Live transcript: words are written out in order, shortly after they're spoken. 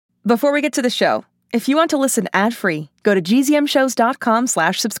Before we get to the show, if you want to listen ad-free, go to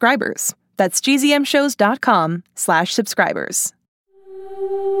gzmshows.com/subscribers. That's gzmshows.com/subscribers.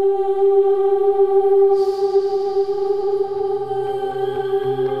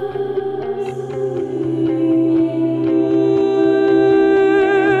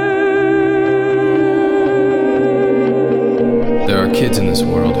 There are kids in this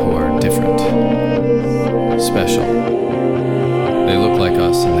world who are different, special. They look like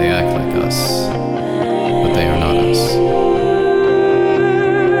us and they act like us, but they are not us.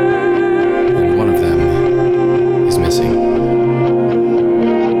 And one of them is missing.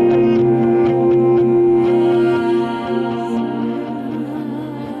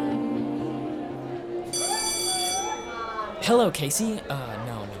 Hello, Casey.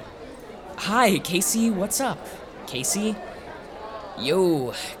 No. Hi, Casey, what's up? Casey?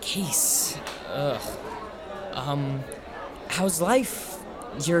 Yo, Case. How's life?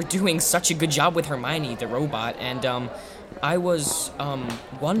 You're doing such a good job with Hermione the Robot, and, I was,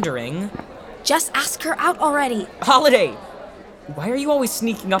 wondering... Just ask her out already. Holiday! Why are you always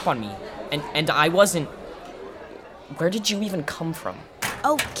sneaking up on me? And I wasn't... Where did you even come from?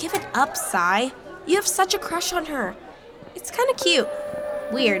 Oh, give it up, Sai. You have such a crush on her. It's kind of cute.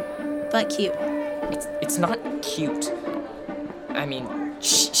 Weird, but cute. It's not cute. I mean,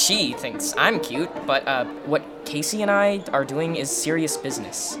 she thinks I'm cute, but, what Casey and I are doing is serious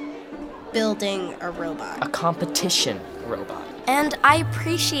business. Building a robot. A competition robot. And I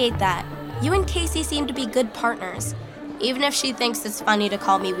appreciate that. You and Casey seem to be good partners, even if she thinks it's funny to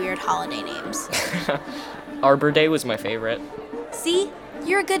call me weird holiday names. Arbor Day was my favorite. See?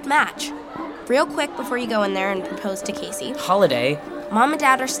 You're a good match. Real quick before you go in there and propose to Casey. Holiday? Mom and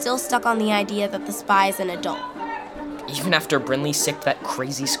Dad are still stuck on the idea that the spy is an adult. Even after Brinley sicked that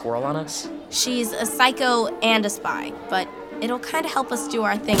crazy squirrel on us? She's a psycho and a spy, but it'll kind of help us do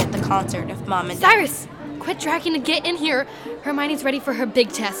our thing at the concert if Mom and Dad... Cyrus! Quit dragging to get in here. Hermione's ready for her big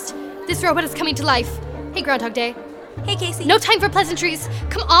test. This robot is coming to life. Hey, Groundhog Day. Hey, Casey. No time for pleasantries.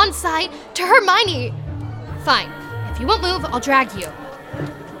 Come on, Sai, to Hermione. Fine. If you won't move, I'll drag you.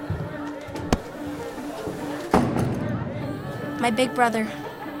 My big brother,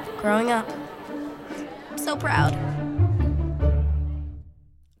 growing up. I'm so proud.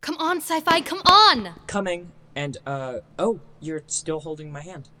 Come on, Sci-Fi, come on! Coming. And, oh, you're still holding my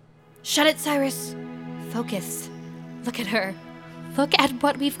hand. Shut it, Cyrus. Focus. Look at her. Look at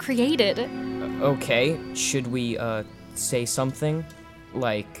what we've created. Okay, should we, say something?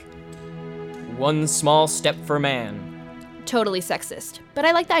 Like, one small step for man. Totally sexist, but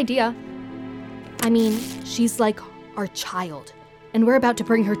I like the idea. I mean, she's like our child, and we're about to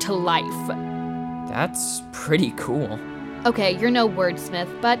bring her to life. That's pretty cool. Okay, you're no wordsmith,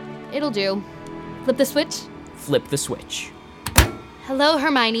 but it'll do. Flip the switch? Flip the switch. Hello,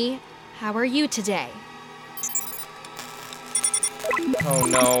 Hermione. How are you today? Oh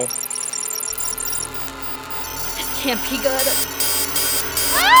no. This can't be good.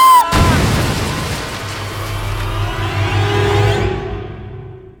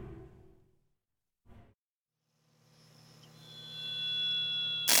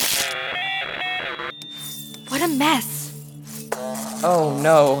 What a mess. Oh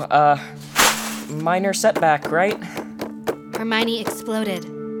no, minor setback, right? Hermione exploded.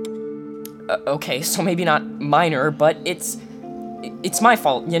 Okay, so maybe not minor, but it's my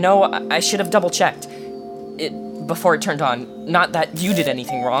fault, you know? I should have double-checked it before it turned on. Not that you did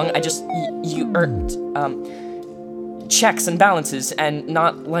anything wrong, I just, you earned, checks and balances, and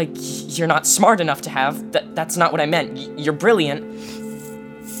not like you're not smart enough to have. That's not what I meant. You're brilliant.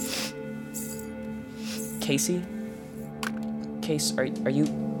 Casey? Case, are you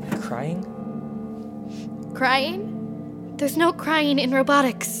crying? Crying? There's no crying in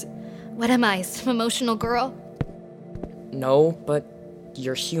robotics. What am I, some emotional girl? No, but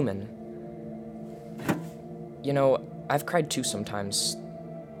you're human. You know, I've cried too sometimes.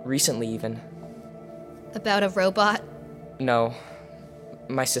 Recently, even. About a robot? No.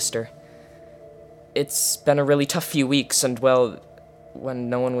 My sister. It's been a really tough few weeks, and well, when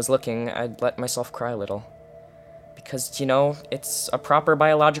no one was looking, I'd let myself cry a little. Because, you know, it's a proper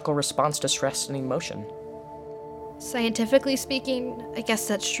biological response to stress and emotion. Scientifically speaking, I guess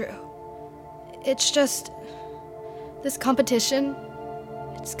that's true. It's just... this competition,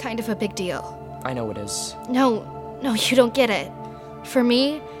 it's kind of a big deal. I know it is. No, you don't get it. For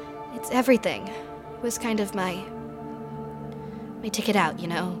me, it's everything. It was kind of my ticket out, you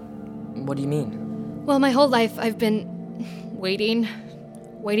know? What do you mean? Well, my whole life I've been waiting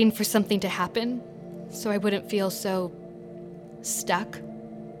for something to happen, so I wouldn't feel so stuck.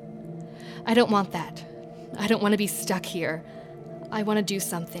 I don't want that. I don't want to be stuck here. I want to do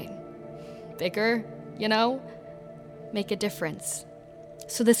something bigger, you know? Make a difference.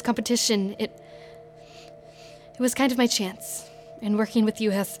 So this competition, it was kind of my chance. And working with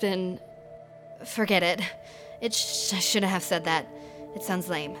you has been... Forget it. I shouldn't have said that. It sounds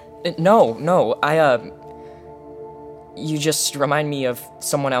lame. No, you just remind me of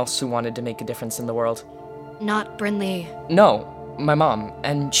someone else who wanted to make a difference in the world. Not Brinley. No, my mom,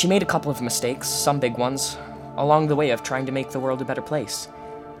 and she made a couple of mistakes, some big ones, along the way of trying to make the world a better place.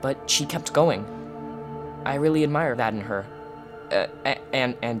 But she kept going. I really admire that in her.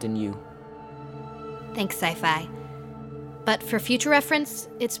 And in you. Thanks, Sci-Fi. But for future reference,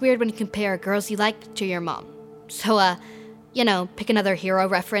 it's weird when you compare girls you like to your mom. So, pick another hero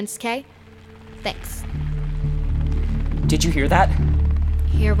reference, Kay? Thanks. Did you hear that?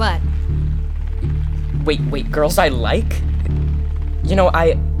 Hear what? Wait, girls I like?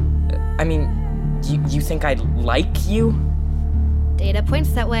 I mean, you think I'd like you? Data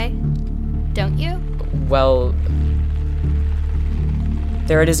points that way, don't you? Well,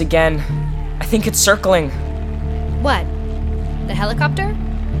 there it is again. I think it's circling. What? The helicopter?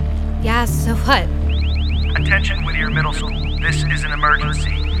 Yeah, so what? Attention Whittier Middle School. This is an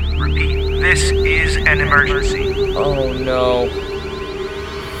emergency. Repeat, this is an emergency. Oh no.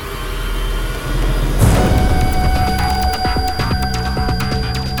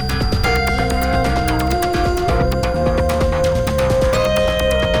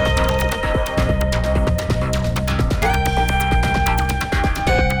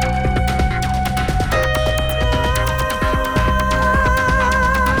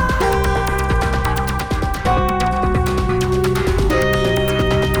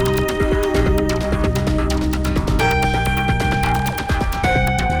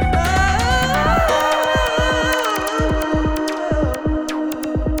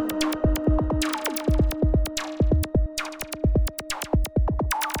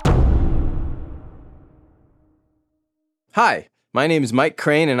 Hi, my name is Mike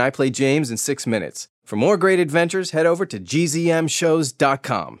Crane and I play James in 6 Minutes. For more great adventures, head over to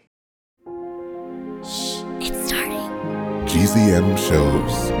gzmshows.com. Shh, it's starting. GZM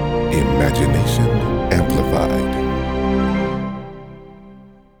Shows. Imagination Amplified.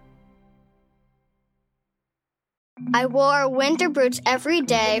 I wore winter boots every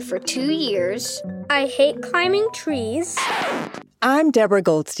day for 2 years. I hate climbing trees. I'm Deborah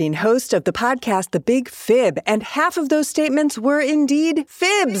Goldstein, host of the podcast The Big Fib, and half of those statements were indeed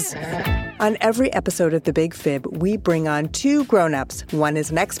fibs. On every episode of The Big Fib, we bring on two grown-ups. One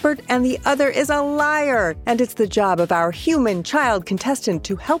is an expert and the other is a liar. And it's the job of our human child contestant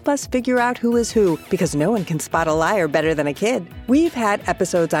to help us figure out who is who, because no one can spot a liar better than a kid. We've had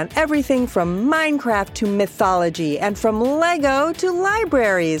episodes on everything from Minecraft to mythology and from Lego to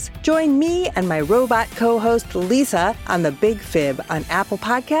libraries. Join me and my robot co-host Lisa on The Big Fib on Apple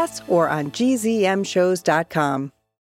Podcasts or on gzmshows.com.